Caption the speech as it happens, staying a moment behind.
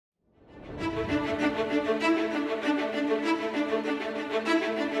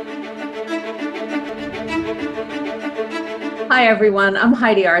Hi, everyone. I'm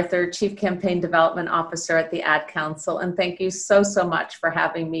Heidi Arthur, Chief Campaign Development Officer at the Ad Council, and thank you so much for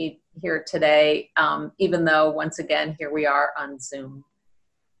having me here today, even though, once again, here we are on Zoom.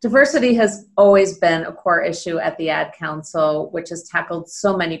 Diversity has always been a core issue at the Ad Council, which has tackled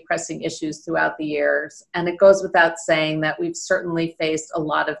so many pressing issues throughout the years, and it goes without saying that we've certainly faced a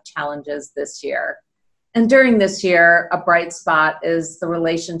lot of challenges this year. And during this year, a bright spot is the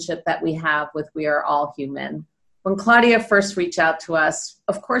relationship that we have with We Are All Human. When Claudia first reached out to us,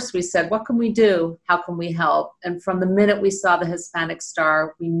 of course we said, what can we do? How can we help? And from the minute we saw the Hispanic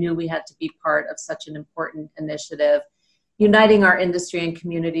Star, we knew we had to be part of such an important initiative, uniting our industry and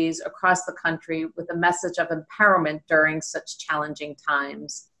communities across the country with a message of empowerment during such challenging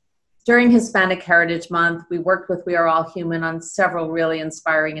times. During Hispanic Heritage Month, we worked with We Are All Human on several really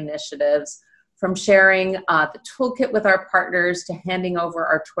inspiring initiatives, from sharing the toolkit with our partners to handing over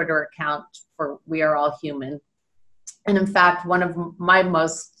our Twitter account for We Are All Human. And in fact, one of my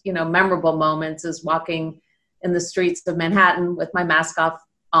most memorable moments is walking in the streets of Manhattan with my mask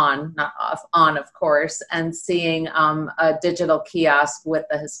on, of course, and seeing a digital kiosk with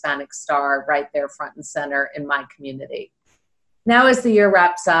the Hispanic Star right there front and center in my community. Now, as the year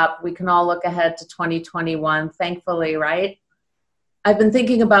wraps up, we can all look ahead to 2021, thankfully, right? I've been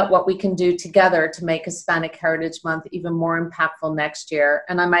thinking about what we can do together to make Hispanic Heritage Month even more impactful next year.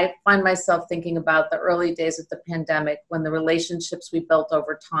 And I might find myself thinking about the early days of the pandemic when the relationships we built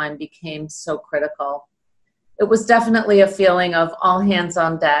over time became so critical. It was definitely a feeling of all hands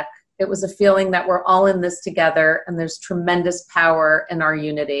on deck. It was a feeling that we're all in this together and there's tremendous power in our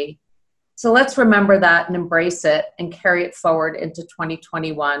unity. So let's remember that and embrace it and carry it forward into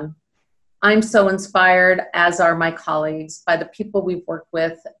 2021. I'm so inspired, as are my colleagues, by the people we've worked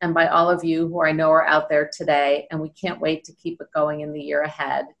with and by all of you who I know are out there today, and we can't wait to keep it going in the year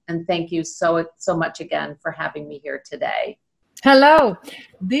ahead. And thank you so much again for having me here today. Hello.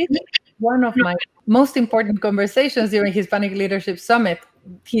 This is one of my most important conversations during Hispanic Leadership Summit,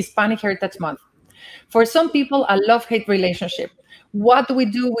 Hispanic Heritage Month. For some people, a love-hate relationship. What do we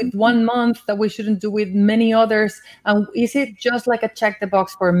do with one month that we shouldn't do with many others? And is it just like a check the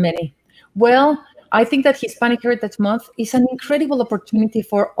box for many? Well, I think that Hispanic Heritage Month is an incredible opportunity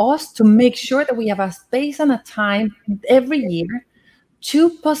for us to make sure that we have a space and a time every year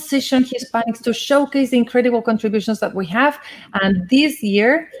to position Hispanics, to showcase the incredible contributions that we have. And this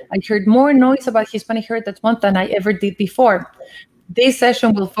year, I heard more noise about Hispanic Heritage Month than I ever did before. This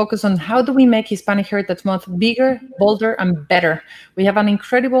session will focus on how do we make Hispanic Heritage Month bigger, bolder, and better. We have an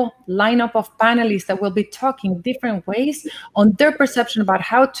incredible lineup of panelists that will be talking different ways on their perception about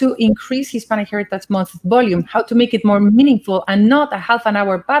how to increase Hispanic Heritage Month volume, how to make it more meaningful and not a half an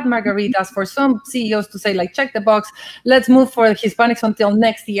hour bad margaritas for some CEOs to say, like, check the box, let's move for Hispanics until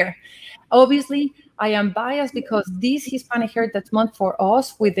next year. Obviously, I am biased because this Hispanic Heritage Month for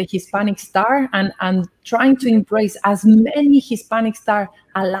us with the Hispanic Star and trying to embrace as many Hispanic Star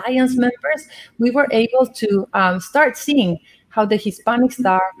Alliance members, we were able to start seeing how the Hispanic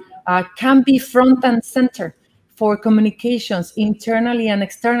Star can be front and center for communications internally and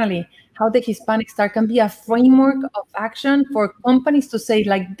externally, how the Hispanic Star can be a framework of action for companies to say,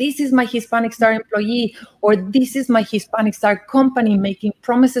 like, this is my Hispanic Star employee, or this is my Hispanic Star company making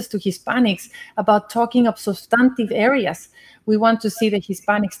promises to Hispanics about talking of substantive areas. We want to see the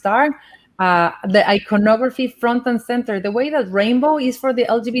Hispanic Star, the iconography front and center, the way that rainbow is for the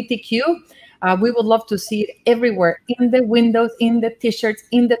LGBTQ. We would love to see it everywhere, in the windows, in the t-shirts,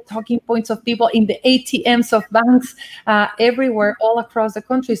 in the talking points of people, in the ATMs of banks, everywhere, all across the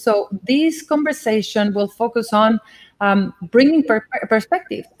country. So this conversation will focus on bringing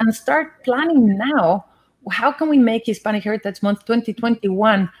perspective and start planning now. How can we make Hispanic Heritage Month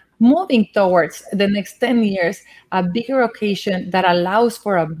 2021 moving towards the next 10 years, a bigger occasion that allows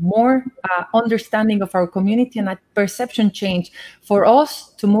for a more understanding of our community and a perception change for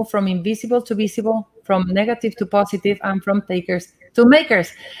us to move from invisible to visible, from negative to positive, and from takers to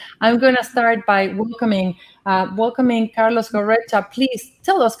makers. I'm going to start by welcoming Carlos Gorrecha. Please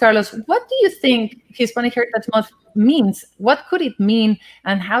tell us, Carlos, what do you think Hispanic Heritage Month means? What could it mean?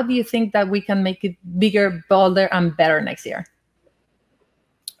 And how do you think that we can make it bigger, bolder, and better next year?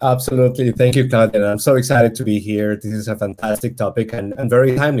 Absolutely. Thank you, Claudia. I'm so excited to be here. This is a fantastic topic and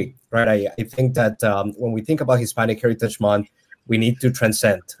very timely, right? I think that when we think about Hispanic Heritage Month, we need to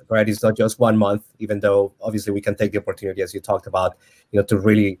transcend, right? It's not just one month, even though obviously we can take the opportunity, as you talked about, to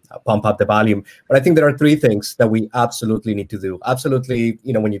really pump up the volume. But I think there are three things that we absolutely need to do. Absolutely,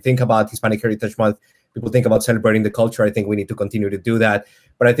 when you think about Hispanic Heritage Month, people think about celebrating the culture. I think we need to continue to do that.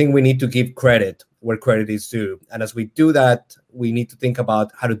 But I think we need to give credit where credit is due. And as we do that, we need to think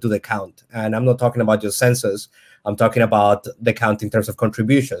about how to do the count. And I'm not talking about just census. I'm talking about the count in terms of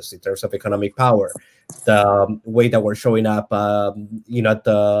contributions, in terms of economic power, the way that we're showing up, you know, at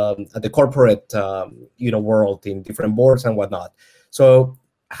the corporate, you know, world in different boards and whatnot. So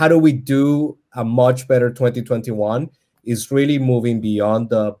how do we do a much better 2021 is really moving beyond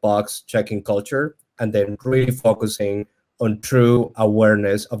the box checking culture and then really focusing on true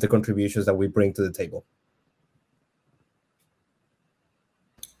awareness of the contributions that we bring to the table.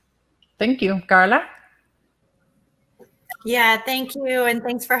 Thank you. Carla? Yeah, thank you. And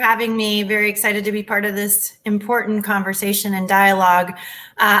thanks for having me. Very excited to be part of this important conversation and dialogue.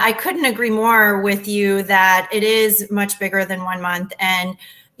 I couldn't agree more with you that it is much bigger than 1 month. And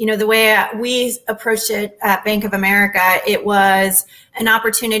you know, the way we approached it at Bank of America, it was an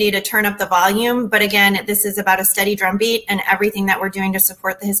opportunity to turn up the volume. But again, this is about a steady drumbeat and everything that we're doing to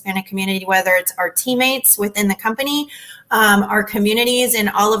support the Hispanic community, whether it's our teammates within the company, our communities in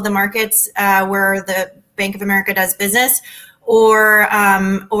all of the markets where the Bank of America does business, or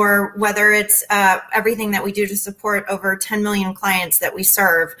whether it's everything that we do to support over 10 million clients that we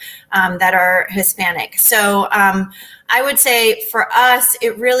serve that are Hispanic. So I would say for us,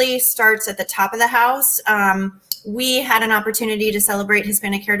 it really starts at the top of the house. We had an opportunity to celebrate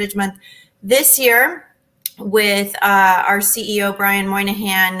Hispanic Heritage Month this year with our CEO, Brian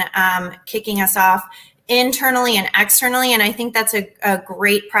Moynihan, kicking us off internally and externally. And I think that's a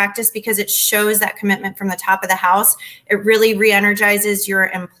great practice because it shows that commitment from the top of the house. It really re-energizes your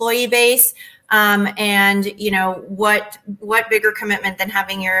employee base. And you know, what bigger commitment than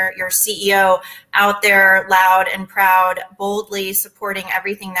having your CEO out there loud and proud, boldly supporting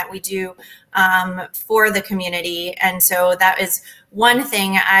everything that we do for the community. And so that is one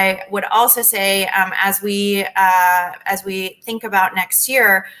thing. I would also say as we think about next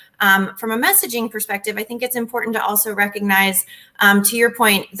year, from a messaging perspective, I think it's important to also recognize, to your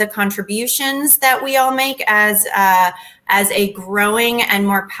point, the contributions that we all make as a growing and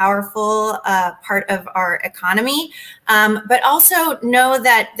more powerful part of our economy, but also know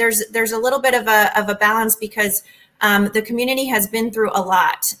that there's a little bit of a balance because the community has been through a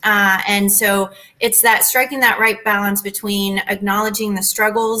lot. And so it's that striking that right balance between acknowledging the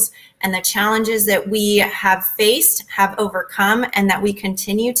struggles and the challenges that we have faced, have overcome, and that we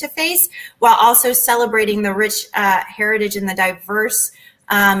continue to face, while also celebrating the rich heritage and the diverse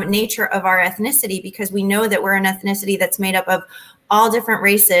nature of our ethnicity, because we know that we're an ethnicity that's made up of all different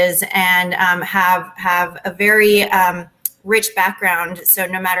races and have a very rich background. So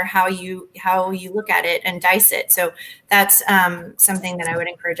no matter how you look at it and dice it. So that's something that I would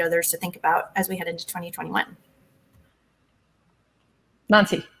encourage others to think about as we head into 2021.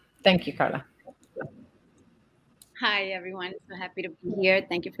 Nancy. Thank you, Carla. Hi, everyone. So happy to be here.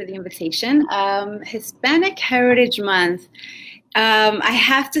 Thank you for the invitation. Hispanic Heritage Month, I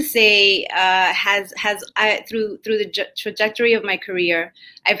have to say, through the trajectory of my career,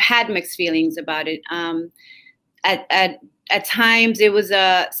 I've had mixed feelings about it. At times, it was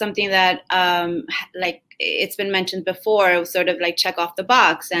something that, like it's been mentioned before, it was sort of like check off the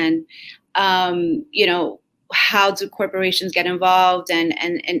box, and you know, how do corporations get involved,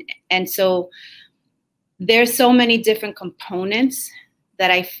 and so there's so many different components that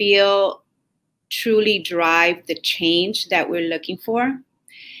I feel truly drive the change that we're looking for.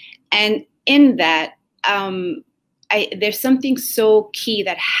 And in that, there's something so key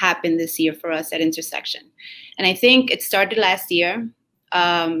that happened this year for us at Intersection. And I think it started last year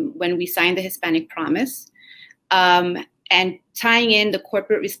when we signed the Hispanic Promise, and tying in the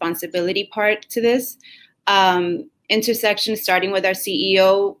corporate responsibility part to this. Intersection, starting with our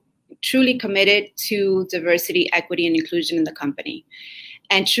CEO, truly committed to diversity, equity, and inclusion in the company,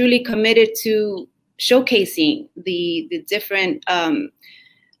 and truly committed to showcasing the different,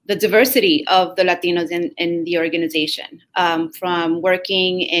 the diversity of the Latinos in the organization, from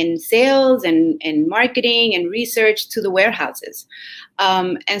working in sales and marketing and research to the warehouses.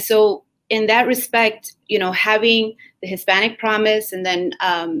 And so in that respect, you know, having the Hispanic Promise and then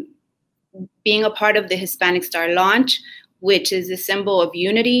being a part of the Hispanic Star launch, which is a symbol of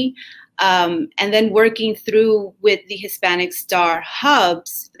unity, and then working through with the Hispanic Star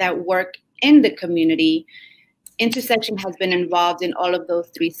hubs that work in the community, Intersection has been involved in all of those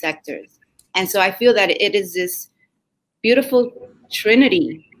three sectors. And so I feel that it is this beautiful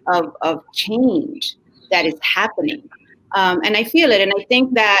trinity of change that is happening. And I feel it. And I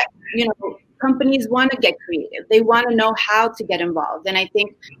think that, you know, companies want to get creative. They want to know how to get involved. And I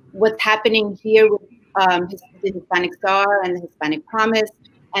think what's happening here with the Hispanic Star and the Hispanic Promise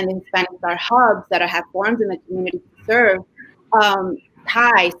and the Hispanic Star hubs that have formed in the community to serve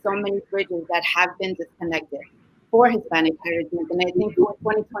tie so many bridges that have been disconnected for Hispanic Heritage Month. And I think for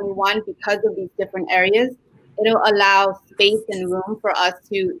 2021, because of these different areas, it'll allow space and room for us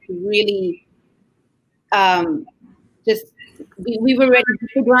to really we've already hit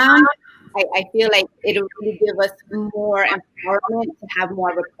the ground. I feel like it'll really give us more empowerment to have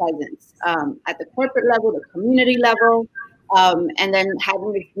more of a presence at the corporate level, the community level, and then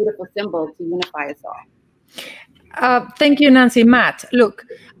having this beautiful symbol to unify us all. Thank you, Nancy. Matt, look,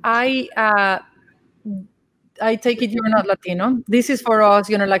 I take it you're not Latino. This is for us,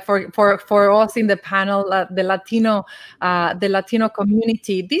 like for us in the panel, the Latino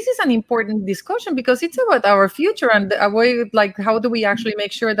community. This is an important discussion because it's about our future and a way, like, how do we actually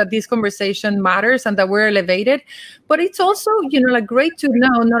make sure that this conversation matters and that we're elevated? But it's also, like, great to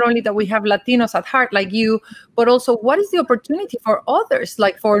know not only that we have Latinos at heart like you, but also what is the opportunity for others,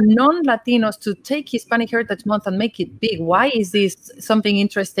 like for non-Latinos, to take Hispanic Heritage Month and make it big. Why is this something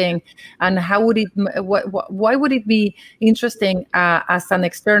interesting, and how would it? Why would it be interesting as an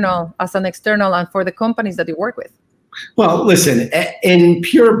external and for the companies that you work with? Well, listen, in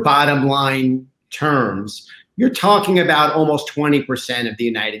pure bottom line terms, you're talking about almost 20% of the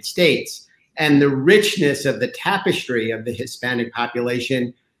United States, and the richness of the tapestry of the Hispanic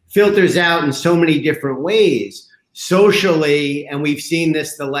population filters out in so many different ways socially. And we've seen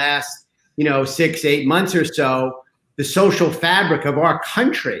this the last, 6-8 months or so, the social fabric of our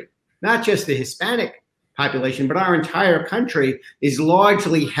country, not just the Hispanic population, but our entire country is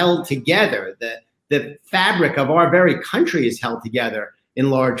largely held together. The fabric of our very country is held together in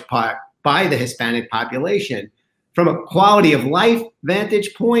large part by the Hispanic population. From a quality of life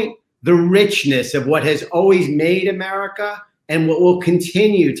vantage point, the richness of what has always made America and what will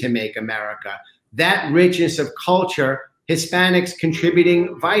continue to make America, that richness of culture, Hispanics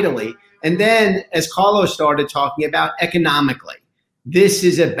contributing vitally. And then, as Carlos started talking about, economically, this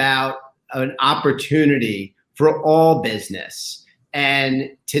is about an opportunity for all business. And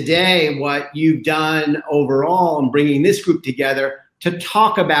today, what you've done overall in bringing this group together to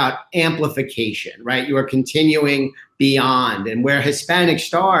talk about amplification, right? You are continuing beyond, and where Hispanic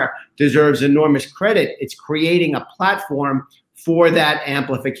Star deserves enormous credit, it's creating a platform for that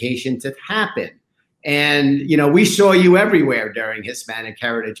amplification to happen. And, we saw you everywhere during Hispanic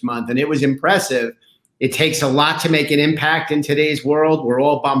Heritage Month, and it was impressive. It takes a lot to make an impact in today's world. We're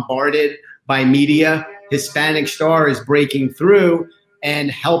all bombarded by media. Hispanic Star is breaking through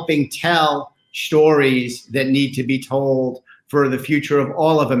and helping tell stories that need to be told for the future of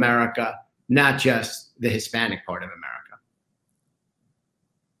all of America, not just the Hispanic part of America.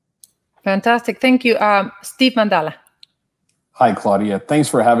 Fantastic. Thank you. Steve Mandala. Hi, Claudia. Thanks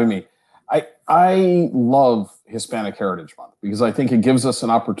for having me. I love Hispanic Heritage Month because I think it gives us an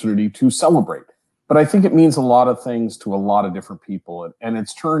opportunity to celebrate. But I think it means a lot of things to a lot of different people. And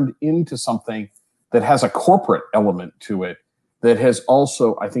it's turned into something that has a corporate element to it that has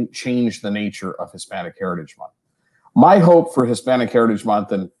also, I think, changed the nature of Hispanic Heritage Month. My hope for Hispanic Heritage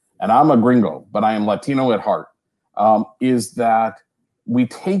Month, and I'm a gringo, but I am Latino at heart, is that we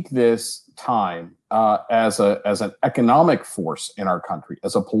take this time as an economic force in our country,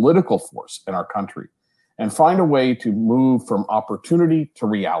 as a political force in our country, and find a way to move from opportunity to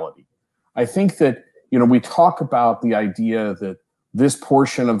reality. I think that, we talk about the idea that this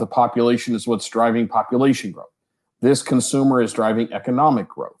portion of the population is what's driving population growth. This consumer is driving economic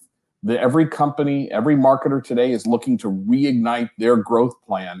growth. Every company, every marketer today is looking to reignite their growth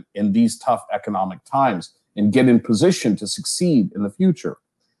plan in these tough economic times and get in position to succeed in the future.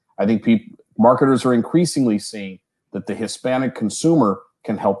 I think marketers are increasingly seeing that the Hispanic consumer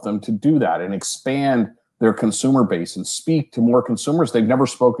can help them to do that and expand their consumer base and speak to more consumers they've never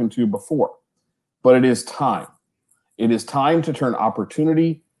spoken to before. But it is time. It is time to turn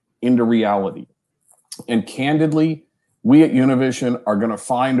opportunity into reality. And candidly, we at Univision are going to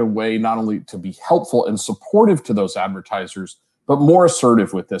find a way not only to be helpful and supportive to those advertisers, but more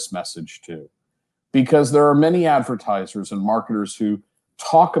assertive with this message too. Because there are many advertisers and marketers who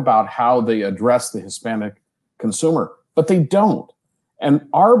talk about how they address the Hispanic consumer, but they don't. And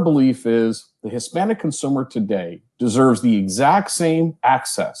our belief is the Hispanic consumer today deserves the exact same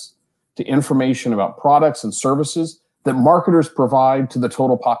access to information about products and services that marketers provide to the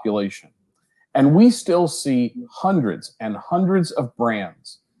total population. And we still see hundreds and hundreds of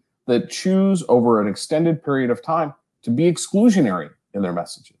brands that choose over an extended period of time to be exclusionary in their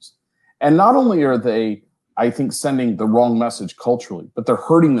messages. And not only are they, I think, sending the wrong message culturally, but they're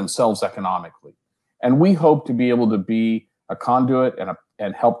hurting themselves economically. And we hope to be able to be a conduit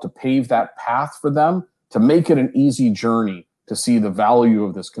and help to pave that path for them to make it an easy journey to see the value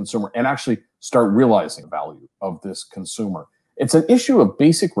of this consumer and actually start realizing the value of this consumer. It's an issue of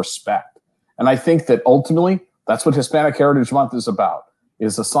basic respect. And I think that ultimately, that's what Hispanic Heritage Month is about,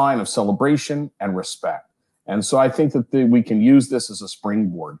 is a sign of celebration and respect. And so I think that we can use this as a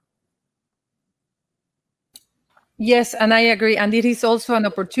springboard. Yes, and I agree. And it is also an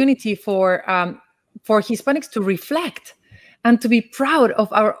opportunity for Hispanics to reflect and to be proud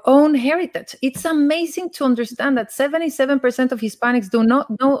of our own heritage. It's amazing to understand that 77% of Hispanics do not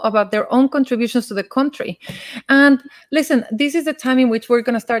know about their own contributions to the country. And listen, this is the time in which we're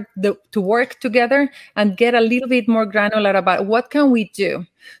going to start to work together and get a little bit more granular about what can we do.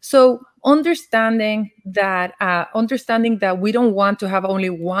 So understanding that we don't want to have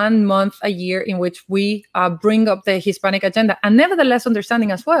only 1 month a year in which we bring up the Hispanic agenda, and nevertheless understanding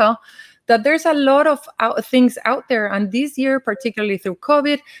as well that there's a lot of things out there. And this year, particularly through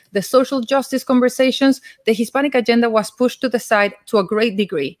COVID, the social justice conversations, the Hispanic agenda was pushed to the side to a great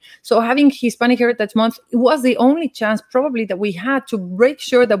degree. So having Hispanic Heritage Month was the only chance probably that we had to make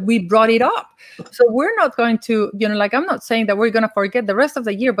sure that we brought it up. So we're not going to, I'm not saying that we're going to forget the rest of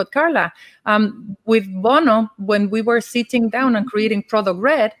the year, but Carla, with Bono, when we were sitting down and creating Product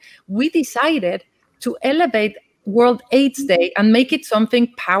Red, we decided to elevate World AIDS Day and make it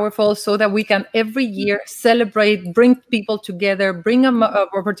something powerful so that we can every year celebrate, bring people together, bring an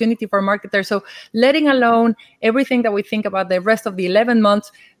opportunity for marketers. So letting alone everything that we think about the rest of the 11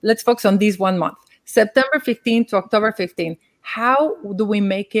 months, let's focus on this 1 month, September 15 to October 15. How do we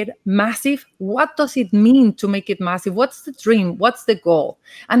make it massive? What does it mean to make it massive? What's the dream? What's the goal?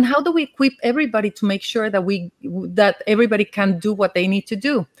 And how do we equip everybody to make sure that everybody can do what they need to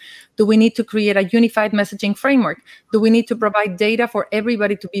do? Do we need to create a unified messaging framework? Do we need to provide data for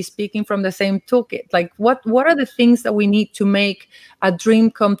everybody to be speaking from the same toolkit? Like what are the things that we need to make a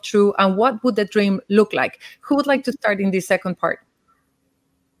dream come true? And what would the dream look like? Who would like to start in this second part?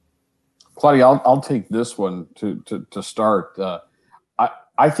 Claudia, I'll take this one to start.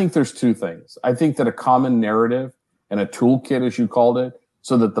 I think there's two things. I think that a common narrative and a toolkit, as you called it,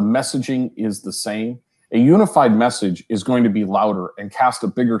 so that the messaging is the same. A unified message is going to be louder and cast a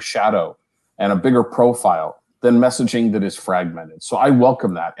bigger shadow and a bigger profile than messaging that is fragmented. So I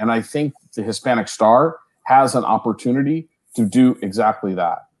welcome that. And I think the Hispanic Star has an opportunity to do exactly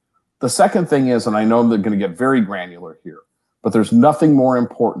that. The second thing is, and I know I'm going to get very granular here, but there's nothing more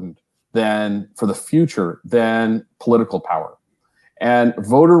important than for the future than political power. And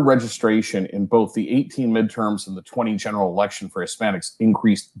voter registration in both the 18 midterms and the 20 general election for Hispanics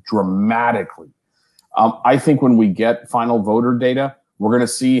increased dramatically. I think when we get final voter data, we're going to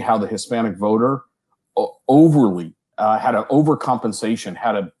see how the Hispanic voter overly had an overcompensation,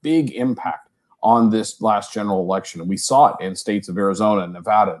 had a big impact on this last general election. And we saw it in states of Arizona,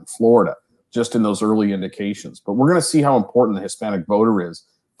 Nevada, and Florida, just in those early indications. But we're going to see how important the Hispanic voter is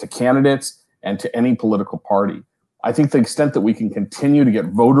to candidates and to any political party. I think the extent that we can continue to get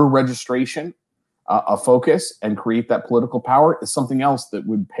voter registration a focus and create that political power is something else that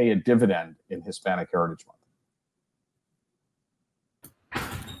would pay a dividend in Hispanic Heritage Month.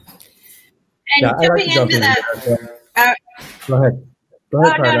 And jumping into that, go ahead. No,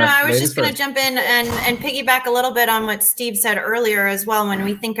 I was just going to jump in and piggyback a little bit on what Steve said earlier as well. When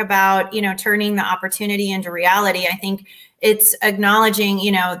we think about, turning the opportunity into reality, I think it's acknowledging,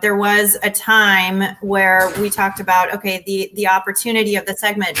 there was a time where we talked about, okay, the opportunity of the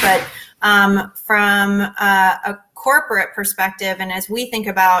segment, but from a corporate perspective, and as we think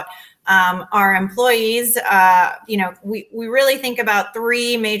about our employees, we really think about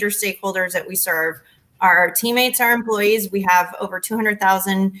three major stakeholders that we serve. Our teammates, our employees. We have over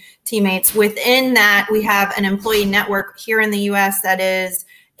 200,000 teammates. Within that, we have an employee network here in the US that is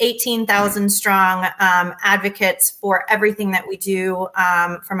 18,000 strong, advocates for everything that we do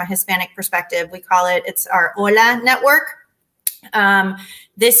from a Hispanic perspective. We call it's our HOLA network.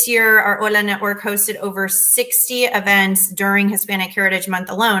 This year, our HOLA network hosted over 60 events during Hispanic Heritage Month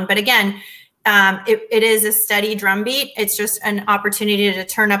alone. But again, it is a steady drumbeat. It's just an opportunity to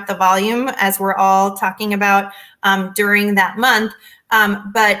turn up the volume, as we're all talking about during that month.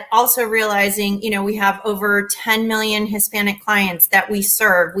 But also realizing, we have over 10 million Hispanic clients that we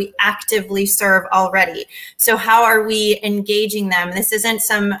serve. We actively serve already. So how are we engaging them? This isn't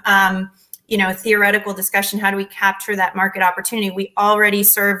some theoretical discussion. How do we capture that market opportunity? We already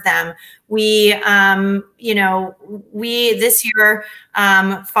serve them. We this year,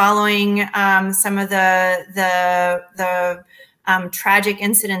 following some of the tragic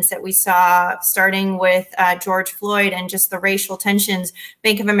incidents that we saw, starting with George Floyd and just the racial tensions,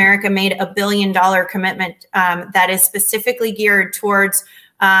 Bank of America made $1 billion commitment that is specifically geared towards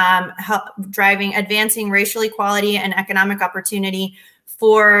advancing racial equality and economic opportunity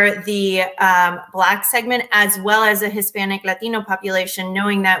for the Black segment, as well as a Hispanic Latino population,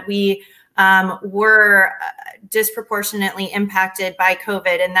 knowing that we were disproportionately impacted by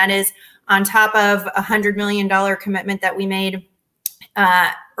COVID. And that is on top of a $100 million commitment that we made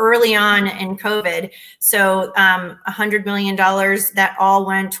early on in COVID. So $100 million that all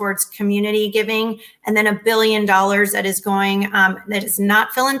went towards community giving, and then $1 billion that is going, that is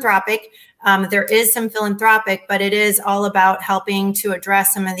not philanthropic. There is some philanthropic, but it is all about helping to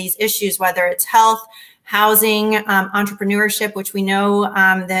address some of these issues, whether it's health, housing, entrepreneurship, which we know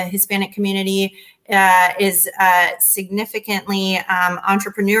the Hispanic community is significantly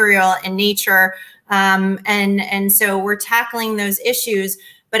entrepreneurial in nature. And so we're tackling those issues.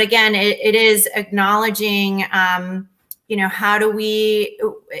 But again, it is acknowledging, you know, how do we,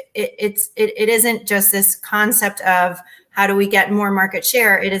 it isn't just this concept of how do we get more market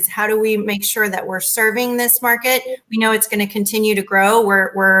share? It is how do we make sure that we're serving this market? We know it's going to continue to grow.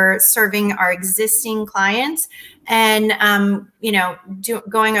 We're serving our existing clients and, you know,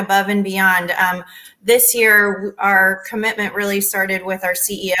 going above and beyond. This year, our commitment really started with our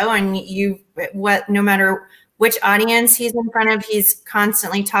CEO, and no matter which audience he's in front of, he's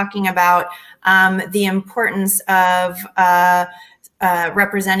constantly talking about the importance of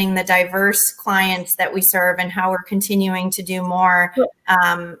representing the diverse clients that we serve and how we're continuing to do more.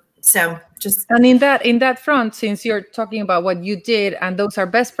 And in that front, since you're talking about what you did, and those are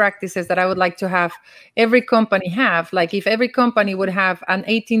best practices that I would like to have every company have, like if every company would have an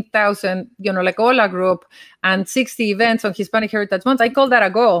 18,000, you know, like Ola group and 60 events on Hispanic Heritage Month, I call that a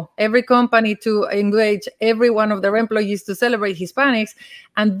goal. Every company to engage every one of their employees to celebrate Hispanics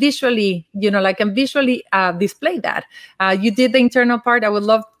and visually, you know, like and visually display that. You did the internal part. I would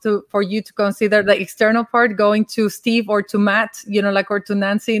love for you to consider the external part, going to Steve or to Matt, you know, like, or to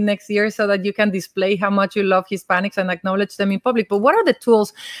Nancy next year, so that you can display how much you love Hispanics and acknowledge them in public. But what are the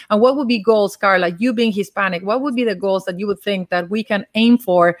tools and what would be goals, Carla, you being Hispanic, what would be the goals that you would think that we can aim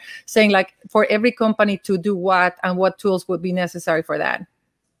for, saying like for every company to do what, and what tools would be necessary for that?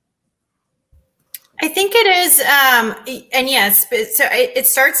 I think it is, and yes, so it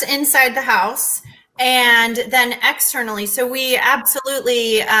starts inside the house and then externally. So we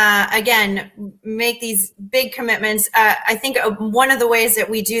absolutely, again, make these big commitments. I think one of the ways that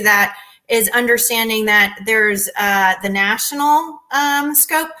we do that is understanding that there's the national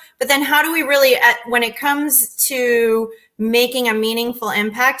scope, but then how do we really, when it comes to making a meaningful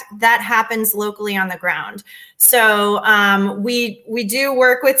impact, that happens locally on the ground. So we do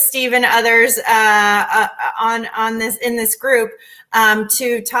work with Steve and others on this in this group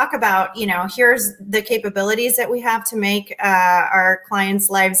to talk about, you know, here's the capabilities that we have to make our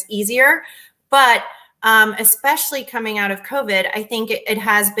clients' lives easier, but especially coming out of COVID, I think it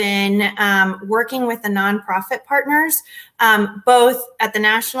has been working with the nonprofit partners, both at the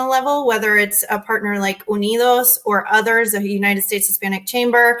national level, whether it's a partner like Unidos or others, the United States Hispanic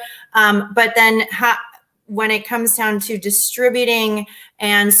Chamber, but then when it comes down to distributing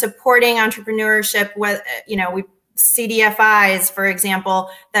and supporting entrepreneurship, you know, we CDFIs, for example,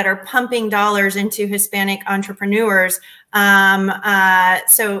 that are pumping dollars into Hispanic entrepreneurs.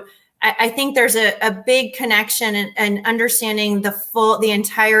 So I think there's a big connection and understanding the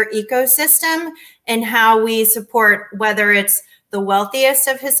entire ecosystem and how we support, whether it's the wealthiest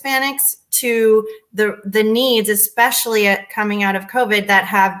of Hispanics to the needs, especially coming out of COVID, that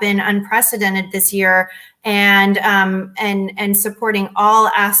have been unprecedented this year, and supporting all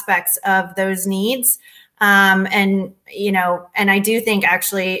aspects of those needs. And, you know, and I do think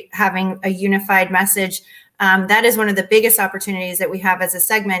actually having a unified message, that is one of the biggest opportunities that we have as a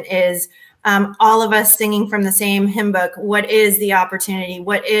segment is all of us singing from the same hymn book. What is the opportunity?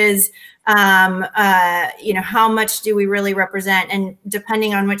 What is, you know, how much do we really represent? And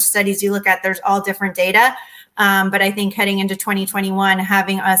depending on which studies you look at, there's all different data. But I think heading into 2021,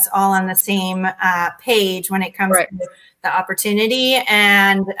 having us all on the same page when it comes to the opportunity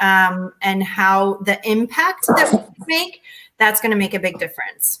and how the impact that we make, that's going to make a big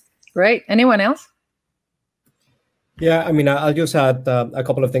difference. Great. Anyone else? Yeah, I mean, I'll just add a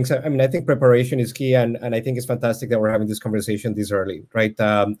couple of things. I mean, I think preparation is key, and I think it's fantastic that we're having this conversation this early, right?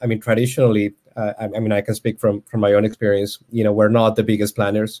 I mean, traditionally, I mean, I can speak from my own experience. You know, we're not the biggest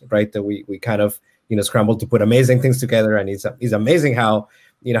planners, right? That we kind of, you know, scramble to put amazing things together, and it's amazing how,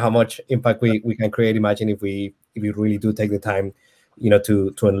 you know, how much impact we can create. Imagine if we really do take the time, you know,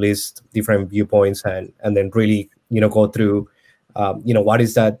 to enlist different viewpoints and then really, you know, go through. You know, what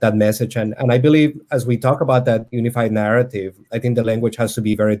is that message? And I believe as we talk about that unified narrative, I think the language has to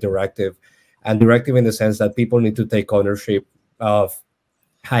be very directive, and directive in the sense that people need to take ownership of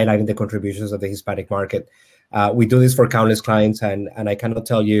highlighting the contributions of the Hispanic market. We do this for countless clients, and I cannot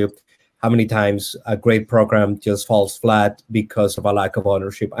tell you how many times a great program just falls flat because of a lack of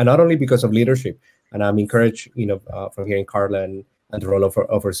ownership, and not only because of leadership. And I'm encouraged, from hearing Carla and the role of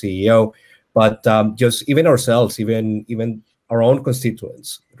our CEO, but just even ourselves, even our own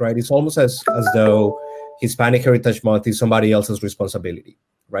constituents, right? It's almost as though Hispanic Heritage Month is somebody else's responsibility,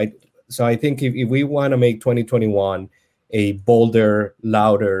 right? So I think if we want to make 2021 a bolder,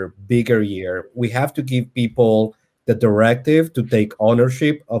 louder, bigger year, we have to give people the directive to take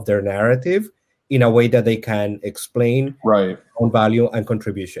ownership of their narrative in a way that they can explain own value and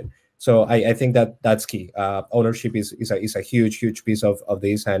contribution. So I think that's key. Ownership is a huge piece of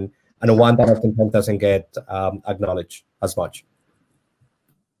this, and one that oftentimes doesn't get acknowledged as much.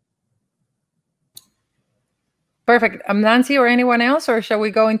 Perfect. Nancy or anyone else, or shall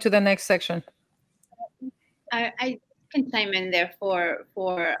we go into the next section? I can chime in there for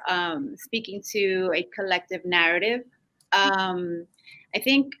speaking to a collective narrative. I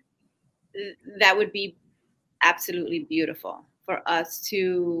think that would be absolutely beautiful for us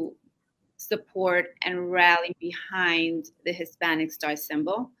to support and rally behind the Hispanic star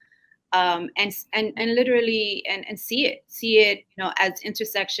symbol, and literally and see it, as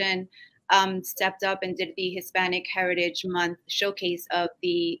Intersection stepped up and did the Hispanic Heritage Month showcase of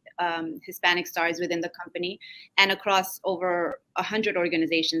the Hispanic stars within the company, and across over 100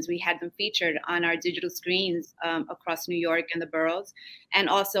 organizations. We had them featured on our digital screens across New York and the boroughs, and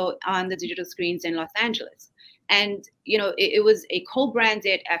also on the digital screens in Los Angeles. And, it was a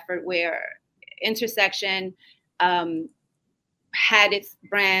co-branded effort where Intersection had its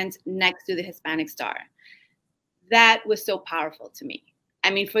brand next to the Hispanic star. That was so powerful to me. I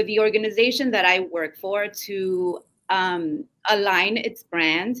mean, for the organization that I work for to align its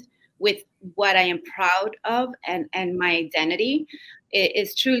brand with what I am proud of and my identity, it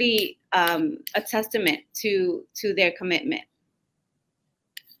is truly a testament to their commitment.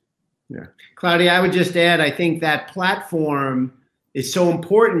 Yeah. Claudia, I would just add, I think that platform is so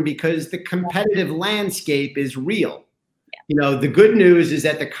important because the competitive landscape is real. Yeah. The good news is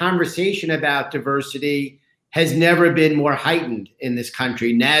that the conversation about diversity has never been more heightened in this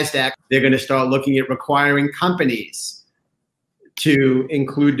country. NASDAQ, they're going to start looking at requiring companies to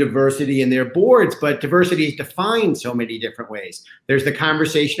include diversity in their boards, but diversity is defined so many different ways. There's the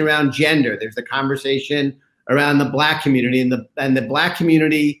conversation around gender. There's the conversation around the Black community, and the Black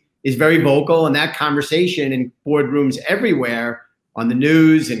community is very vocal, and that conversation in boardrooms everywhere on the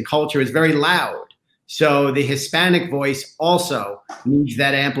news and culture is very loud. So the Hispanic voice also needs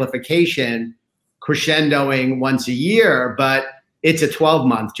that amplification, crescendoing once a year, but it's a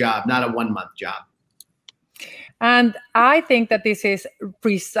 12-month job, not a 1-month job. And I think that this is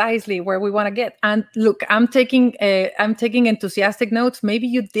precisely where we want to get. And look, I'm taking enthusiastic notes. Maybe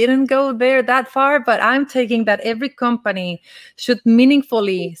you didn't go there that far, but I'm taking that every company should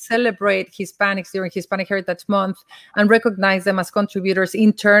meaningfully celebrate Hispanics during Hispanic Heritage Month and recognize them as contributors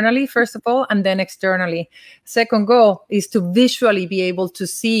internally, first of all, and then externally. Second goal is to visually be able to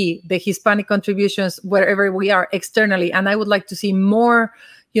see the Hispanic contributions wherever we are externally. And I would like to see more,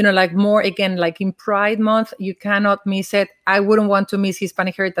 more again, like in Pride Month, you cannot miss it. I wouldn't want to miss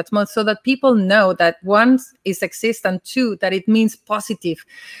Hispanic Heritage Month, so that people know that one, is sexist, and two, that it means positive.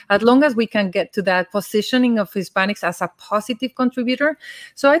 As long as we can get to that positioning of Hispanics as a positive contributor.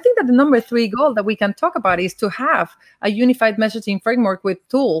 So I think that the number 3 goal that we can talk about is to have a unified messaging framework with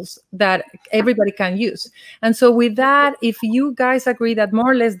tools that everybody can use. And so with that, if you guys agree that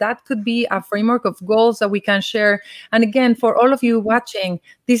more or less that could be a framework of goals that we can share. And again, for all of you watching,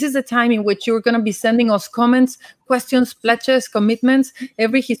 this is the time in which you're going to be sending us comments, questions, pledges, commitments.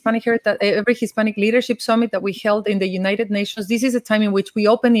 Every Hispanic Leadership Summit that we held in the United Nations, this is a time in which we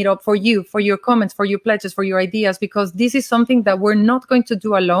open it up for you, for your comments, for your pledges, for your ideas, because this is something that we're not going to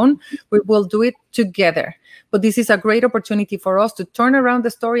do alone. We will do it together. But this is a great opportunity for us to turn around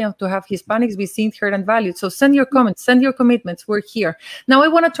the story and to have Hispanics be seen, heard, and valued. So send your comments, send your commitments. We're here. Now I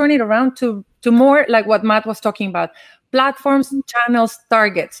want to turn it around to more like what Matt was talking about. Platforms, channels,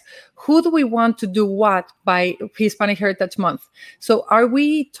 targets. Who do we want to do what by Hispanic Heritage Month? So are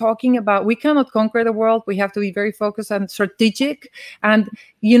we talking about, we cannot conquer the world. We have to be very focused and strategic. And,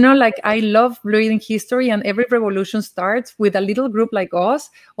 I love reading history, and every revolution starts with a little group like us,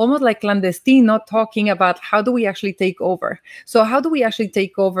 almost like clandestine, not talking about how do we actually take over. So how do we actually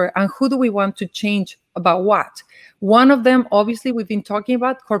take over, and who do we want to change about what? One of them, obviously, we've been talking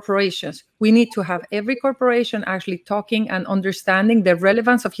about corporations. We need to have every corporation actually talking and understanding the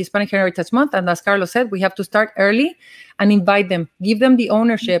relevance of Hispanic Heritage Month. And as Carlos said, we have to start early and invite them, give them the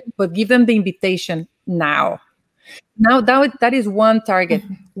ownership, but give them the invitation now. Now that is one target.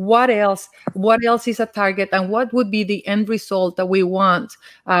 What else? What else is a target, and what would be the end result that we want?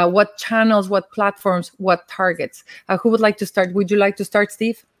 What channels, what platforms, what targets? Who would like to start? Would you like to start,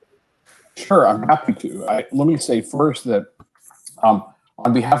 Steve? Sure, I'm happy to. Let me say first that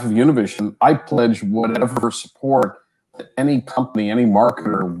on behalf of Univision, I pledge whatever support that any company, any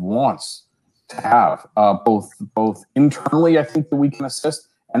marketer wants to have. Both internally, I think that we can assist,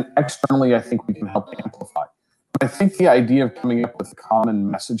 and externally, I think we can help amplify. But I think the idea of coming up with a common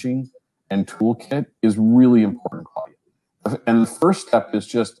messaging and toolkit is really important, Claudia. And the first step is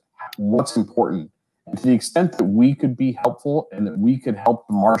just what's important. And to the extent that we could be helpful and that we could help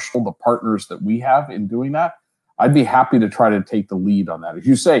marshal the partners that we have in doing that, I'd be happy to try to take the lead on that. As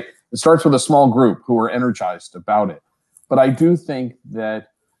you say, it starts with a small group who are energized about it. But I do think that,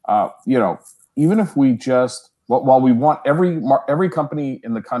 even if we just, while we want every company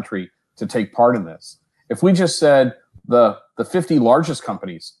in the country to take part in this, if we just said the 50 largest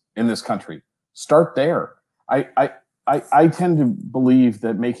companies in this country, start there. I tend to believe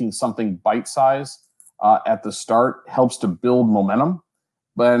that making something bite-sized at the start helps to build momentum.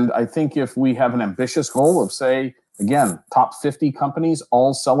 And I think if we have an ambitious goal of, say, again, top 50 companies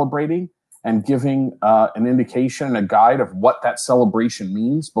all celebrating and giving an indication and a guide of what that celebration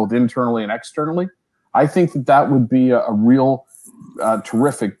means, both internally and externally, I think that that would be a real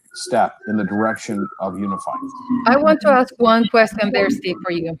terrific step in the direction of unifying. I want to ask one question there, Steve,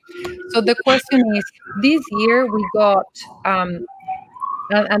 for you. So the question is, this year we got,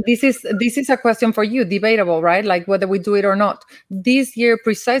 and this is a question for you, debatable, right? Like whether we do it or not. This year,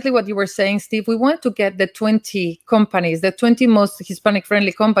 precisely what you were saying, Steve, we want to get the 20 companies, the 20 most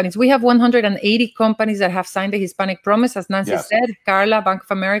Hispanic-friendly companies. We have 180 companies that have signed the Hispanic Promise, as Nancy said. Carla, Bank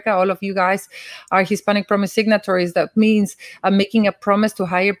of America, all of you guys are Hispanic Promise signatories. That means making a promise to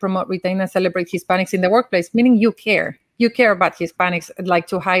hire, promote, retain, and celebrate Hispanics in the workplace, meaning you care. You care about Hispanics, like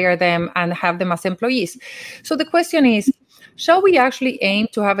to hire them and have them as employees. So the question is, shall we actually aim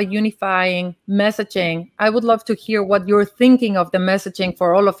to have a unifying messaging? I would love to hear what you're thinking of the messaging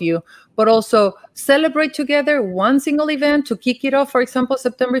for all of you, but also celebrate together one single event to kick it off, for example,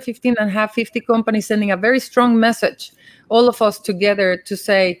 September 15th, and have 50 companies sending a very strong message, all of us together to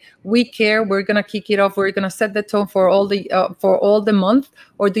say, we care, we're going to kick it off, we're going to set the tone for all the month?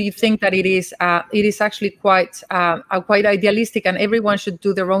 Or do you think that it is actually quite idealistic and everyone should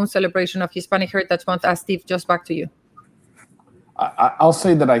do their own celebration of Hispanic Heritage Month? Steve, just back to you. I'll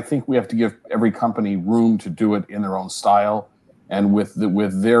say that I think we have to give every company room to do it in their own style and with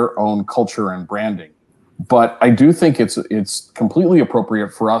their own culture and branding. But I do think it's completely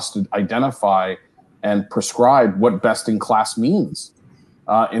appropriate for us to identify and prescribe what best in class means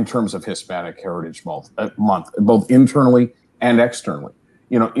in terms of Hispanic Heritage Month, both internally and externally.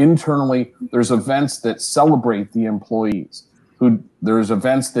 Internally, there's events that celebrate the employees. There's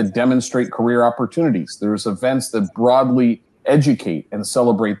events that demonstrate career opportunities. There's events that broadly educate and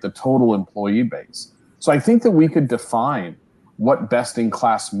celebrate the total employee base. So I think that we could define what best in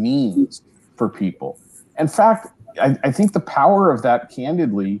class means for people. In fact, I think the power of that,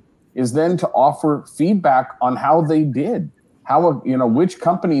 candidly, is then to offer feedback on how they did, which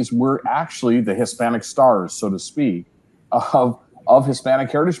companies were actually the Hispanic stars, so to speak, of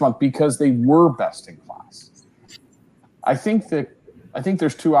Hispanic Heritage Month because they were best in class. I think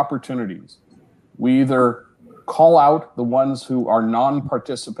there's two opportunities. We either call out the ones who are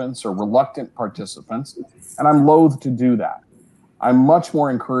non-participants or reluctant participants, and I'm loath to do that. I'm much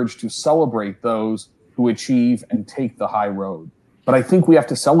more encouraged to celebrate those who achieve and take the high road. But I think we have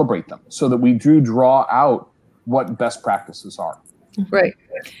to celebrate them so that we do draw out what best practices are. Right.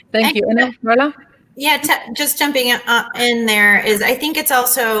 Thank you. And Marla? Yeah, just jumping in there is, I think it's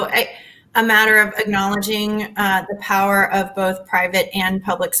also a matter of acknowledging the power of both private and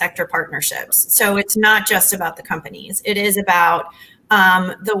public sector partnerships. So it's not just about the companies. It is about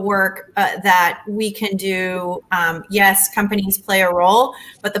the work that we can do. Yes, companies play a role,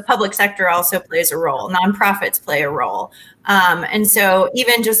 but the public sector also plays a role. Nonprofits play a role. And so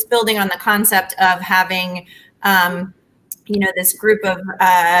even just building on the concept of having this group of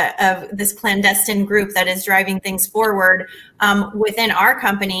this clandestine group that is driving things forward. Within our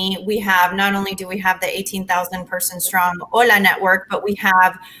company, we have, not only do we have the 18,000 person strong HOLA network, but we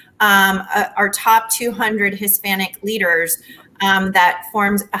have our top 200 Hispanic leaders that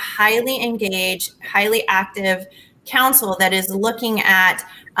forms a highly engaged, highly active council that is looking at,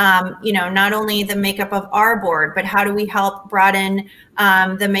 you know, not only the makeup of our board, but how do we help broaden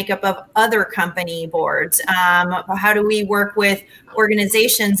the makeup of other company boards? How do we work with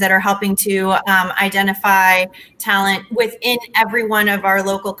organizations that are helping to identify talent within every one of our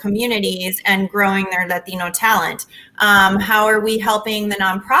local communities and growing their Latino talent? How are we helping the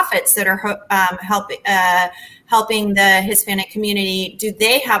nonprofits that are helping the Hispanic community? Do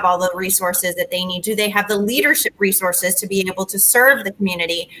they have all the resources that they need? Do they have the leadership resources to be able to serve the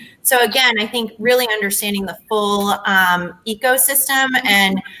community? So again, I think really understanding the full ecosystem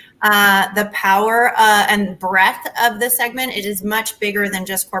and the power and breadth of the segment, it is much bigger than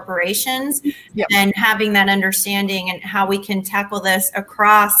just corporations. Yep. And having that understanding and how we can tackle this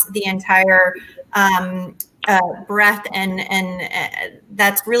across the entire breadth and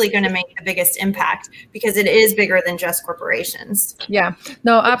that's really going to make the biggest impact, because it is bigger than just corporations. Yeah,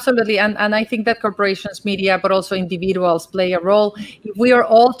 no, absolutely. And I think that corporations, media, but also individuals play a role. If we are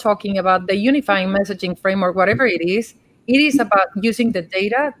all talking about the unifying messaging framework, whatever it is about using the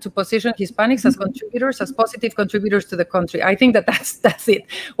data to position Hispanics as contributors, as positive contributors to the country. I think that that's it.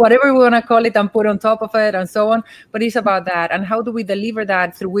 Whatever we want to call it and put on top of it and so on, but it's about that. And how do we deliver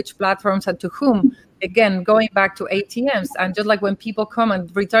that, through which platforms and to whom? Again, going back to ATMs, and just like when people come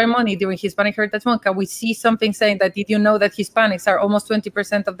and retire money during Hispanic Heritage Month, can we see something saying that, did you know that Hispanics are almost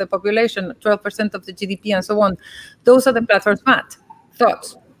 20% of the population, 12% of the GDP, and so on? Those are the platforms. Matt,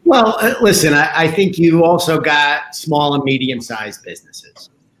 thoughts? Well, listen, I think you also got small and medium-sized businesses.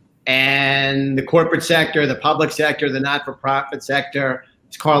 And the corporate sector, the public sector, the not-for-profit sector,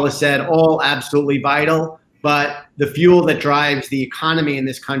 as Carla said, all absolutely vital. But the fuel that drives the economy in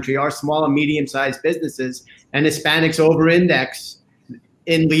this country are small and medium-sized businesses, and Hispanics over-index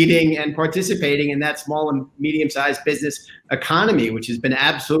in leading and participating in that small and medium-sized business economy, which has been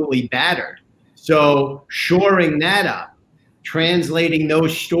absolutely battered. So shoring that up, translating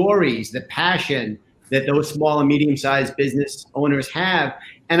those stories, the passion that those small and medium-sized business owners have.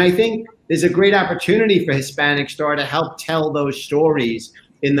 And I think there's a great opportunity for Hispanic Star to help tell those stories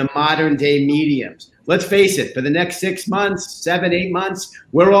in the modern day mediums. Let's face it, for the next 6 months, 7, 8 months,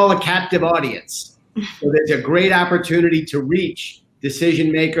 we're all a captive audience. So there's a great opportunity to reach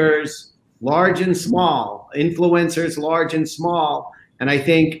decision makers, large and small, influencers, large and small. And I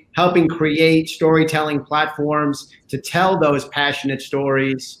think helping create storytelling platforms to tell those passionate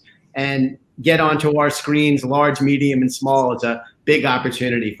stories and get onto our screens, large, medium, and small, is a big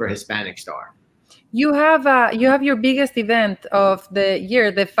opportunity for Hispanic Star. You have your biggest event of the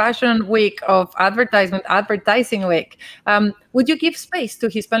year, the Fashion Week of Advertising Week. Would you give space to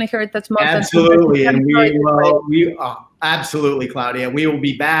Hispanic Heritage Month? Absolutely, and we absolutely, Claudia. We will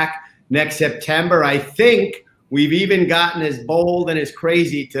be back next September. I think we've even gotten as bold and as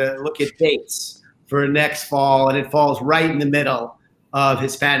crazy to look at dates for next fall, and it falls right in the middle of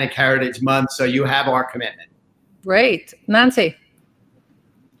Hispanic Heritage Month, so you have our commitment. Great. Nancy?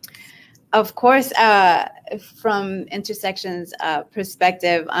 Of course, from Intersections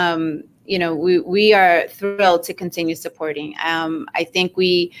perspective, you know, we are thrilled to continue supporting. I think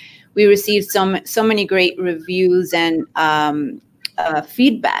we received so many great reviews and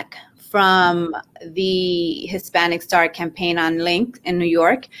feedback from the Hispanic Star campaign on Link in New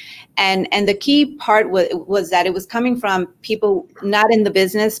York. And the key part was that it was coming from people not in the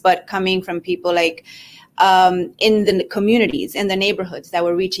business, but coming from people like in the communities, in the neighborhoods, that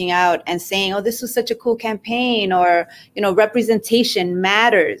were reaching out and saying, oh, this was such a cool campaign, or, you know, representation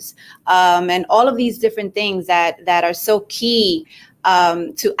matters. And all of these different things that are so key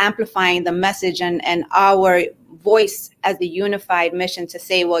to amplifying the message and our voice as a unified mission to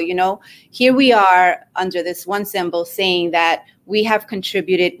say, well, you know, here we are under this one symbol saying that we have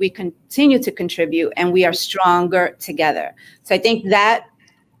contributed, we continue to contribute, and we are stronger together. So I think that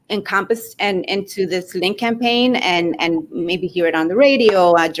encompassed and into this Link campaign, and maybe hear it on the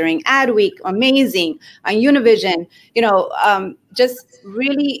radio during Ad Week, amazing, on Univision, you know, just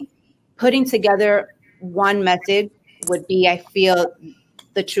really putting together one message would be, I feel,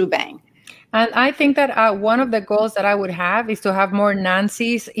 the true bang. And I think that one of the goals that I would have is to have more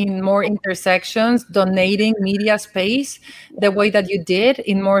Nancys in more intersections, donating media space the way that you did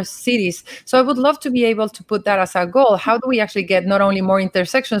in more cities. So I would love to be able to put that as a goal. How do we actually get not only more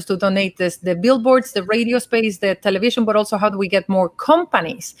intersections to donate the billboards, the radio space, the television, but also how do we get more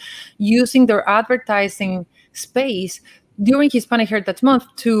companies using their advertising space during Hispanic Heritage Month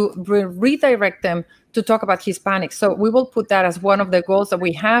to redirect them to talk about Hispanics. So we will put that as one of the goals that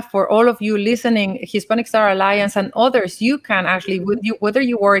we have for all of you listening, Hispanic Star Alliance and others. You can actually, whether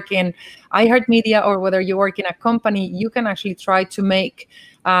you work in iHeartMedia or whether you work in a company, you can actually try to make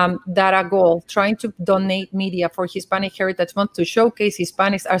data goal, trying to donate media for Hispanic Heritage Month to showcase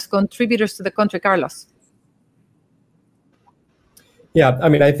Hispanics as contributors to the country, Carlos? Yeah, I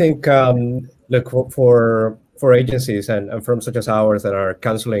mean, I think, look, for agencies and firms such as ours that are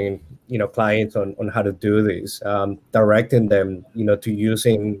counseling, clients on how to do this, directing them, to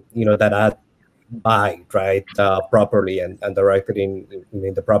using, that ad buy, right, properly and directed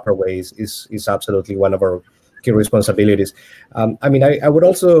in the proper ways is absolutely one of our key responsibilities. I mean, I would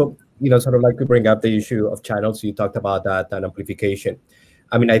also, sort of like to bring up the issue of channels. You talked about that and amplification.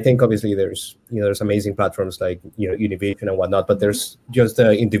 I mean, I think obviously there's amazing platforms like, Univision and whatnot, but there's just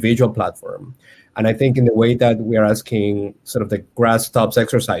the individual platform. And I think in the way that we are asking sort of the grass tops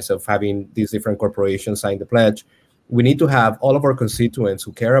exercise of having these different corporations sign the pledge, we need to have all of our constituents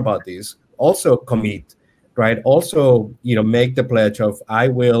who care about this also commit, right? Also, make the pledge of, I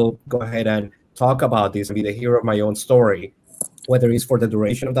will go ahead and talk about this and be the hero of my own story, whether it's for the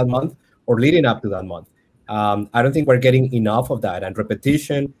duration of that month or leading up to that month. I don't think we're getting enough of that. And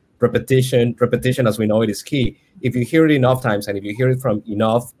repetition, as we know it, is key. If you hear it enough times and if you hear it from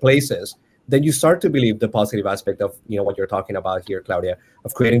enough places, then you start to believe the positive aspect of what you're talking about here, Claudia,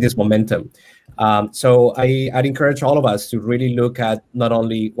 of creating this momentum. So I'd encourage all of us to really look at not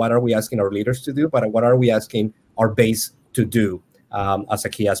only what are we asking our leaders to do, but what are we asking our base to do as a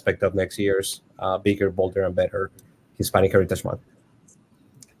key aspect of next year's bigger, bolder, and better Hispanic Heritage Month.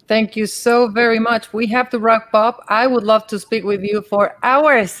 Thank you so very much. We have to wrap up. I would love to speak with you for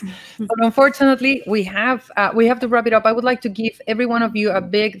hours, but unfortunately, we have to wrap it up. I would like to give every one of you a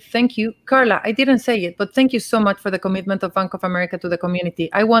big thank you. Carla, I didn't say it, but thank you so much for the commitment of Bank of America to the community.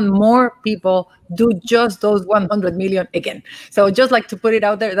 I want more people do just those 100 million again. So just like to put it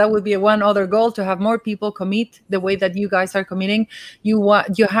out there, that would be one other goal, to have more people commit the way that you guys are committing. You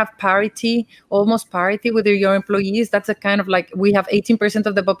have parity, almost parity with your employees. That's a kind of like, we have 18%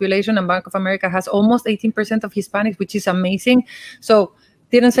 of the population and Bank of America has almost 18% of Hispanics, which is amazing. So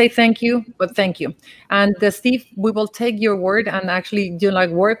didn't say thank you, but thank you. And Steve, we will take your word and actually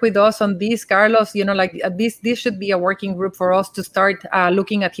work with us on this. Carlos, this should be a working group for us to start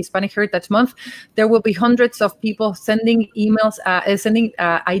looking at Hispanic Heritage Month. There will be hundreds of people sending emails, sending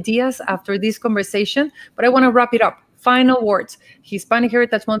ideas after this conversation, but I want to wrap it up. Final words, Hispanic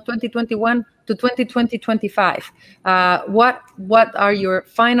Heritage Month 2021 to 2025. What are your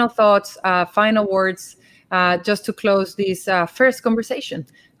final thoughts, final words, just to close this first conversation?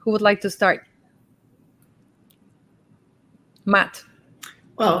 Who would like to start? Matt.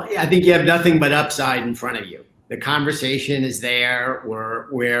 Well, I think you have nothing but upside in front of you. The conversation is there.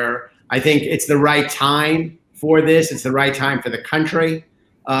 I think it's the right time for this. It's the right time for the country.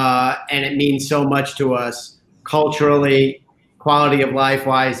 And it means so much to us culturally, quality of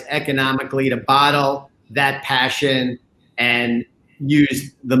life-wise, economically, to bottle that passion and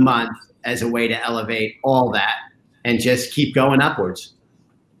use the month as a way to elevate all that and just keep going upwards.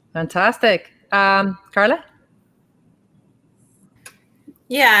 Fantastic. Carla?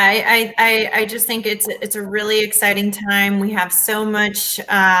 Yeah, I just think it's a really exciting time. We have so much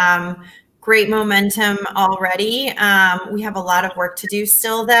great momentum already. We have a lot of work to do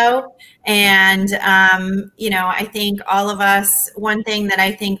still, though. And, I think all of us, one thing that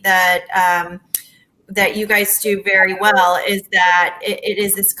I think that that you guys do very well is that it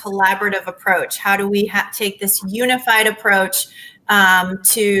is this collaborative approach. How do we take this unified approach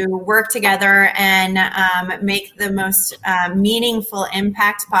to work together and make the most meaningful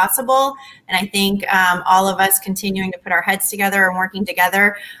impact possible? And I think all of us continuing to put our heads together and working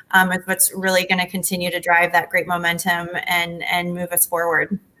together is what's really going to continue to drive that great momentum and move us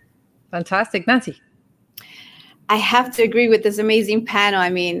forward. Fantastic. Nancy? I have to agree with this amazing panel. I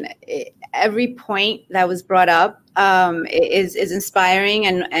mean, every point that was brought up is inspiring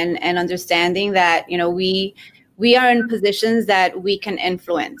and understanding that, we are in positions that we can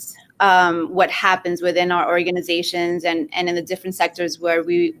influence what happens within our organizations and in the different sectors where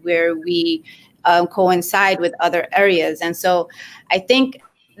we coincide with other areas. And so I think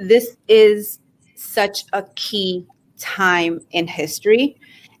this is such a key time in history.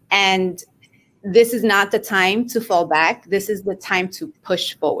 And this is not the time to fall back. This is the time to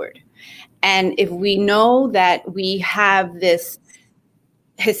push forward. And if we know that we have this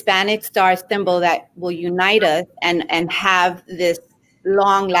Hispanic star symbol that will unite us and have this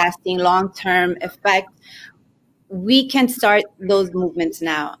long-lasting, long-term effect, we can start those movements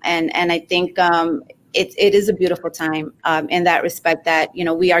now. And I think it is a beautiful time in that respect that,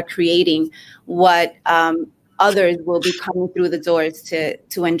 we are creating what others will be coming through the doors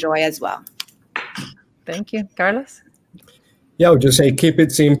to enjoy as well. Thank you. Carlos? Yeah, I would just say keep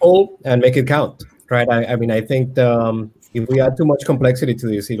it simple and make it count, right? I mean, I think If we add too much complexity to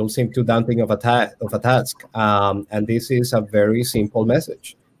this, it'll seem too daunting of a task. And this is a very simple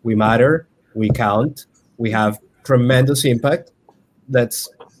message. We matter, we count, we have tremendous impact. Let's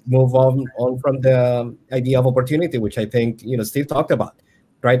move on from the idea of opportunity, which I think Steve talked about,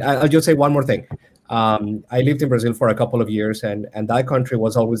 right? I'll just say one more thing. I lived in Brazil for a couple of years, and that country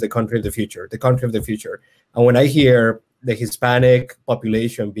was always the country of the future, And when I hear the Hispanic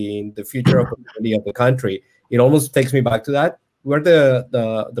population being the future opportunity of the country, it almost takes me back to that. We're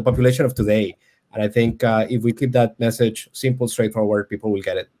the population of today. And I think if we keep that message simple, straightforward, people will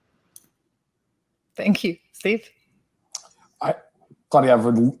get it. Thank you. Steve? Claudia, I've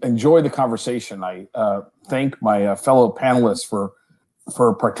enjoyed the conversation. I thank my fellow panelists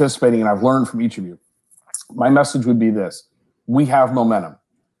for participating, and I've learned from each of you. My message would be this: we have momentum.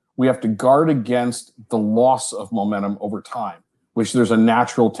 We have to guard against the loss of momentum over time, which there's a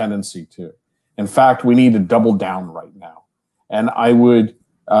natural tendency to. In fact, we need to double down right now. And I would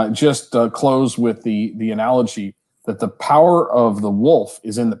just close with the analogy that the power of the wolf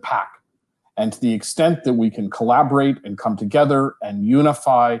is in the pack. And to the extent that we can collaborate and come together and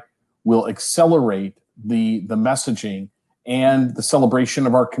unify, will accelerate the messaging and the celebration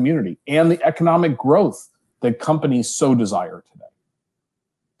of our community and the economic growth that companies so desire today.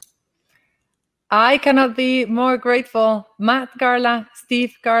 I cannot be more grateful. Matt, Carla,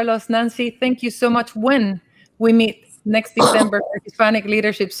 Steve, Carlos, Nancy, thank you so much. When we meet next December for Hispanic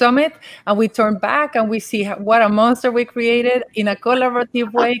Leadership Summit, and we turn back and we see what a monster we created in a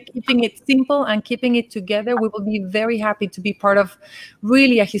collaborative way, keeping it simple and keeping it together, we will be very happy to be part of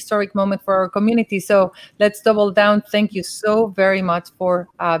really a historic moment for our community. So let's double down. Thank you so very much for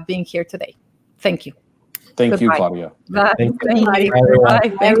being here today. Thank you. Thank you, Claudia. Bye. Thank you. Thank you.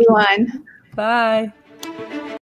 Bye, everyone. Bye.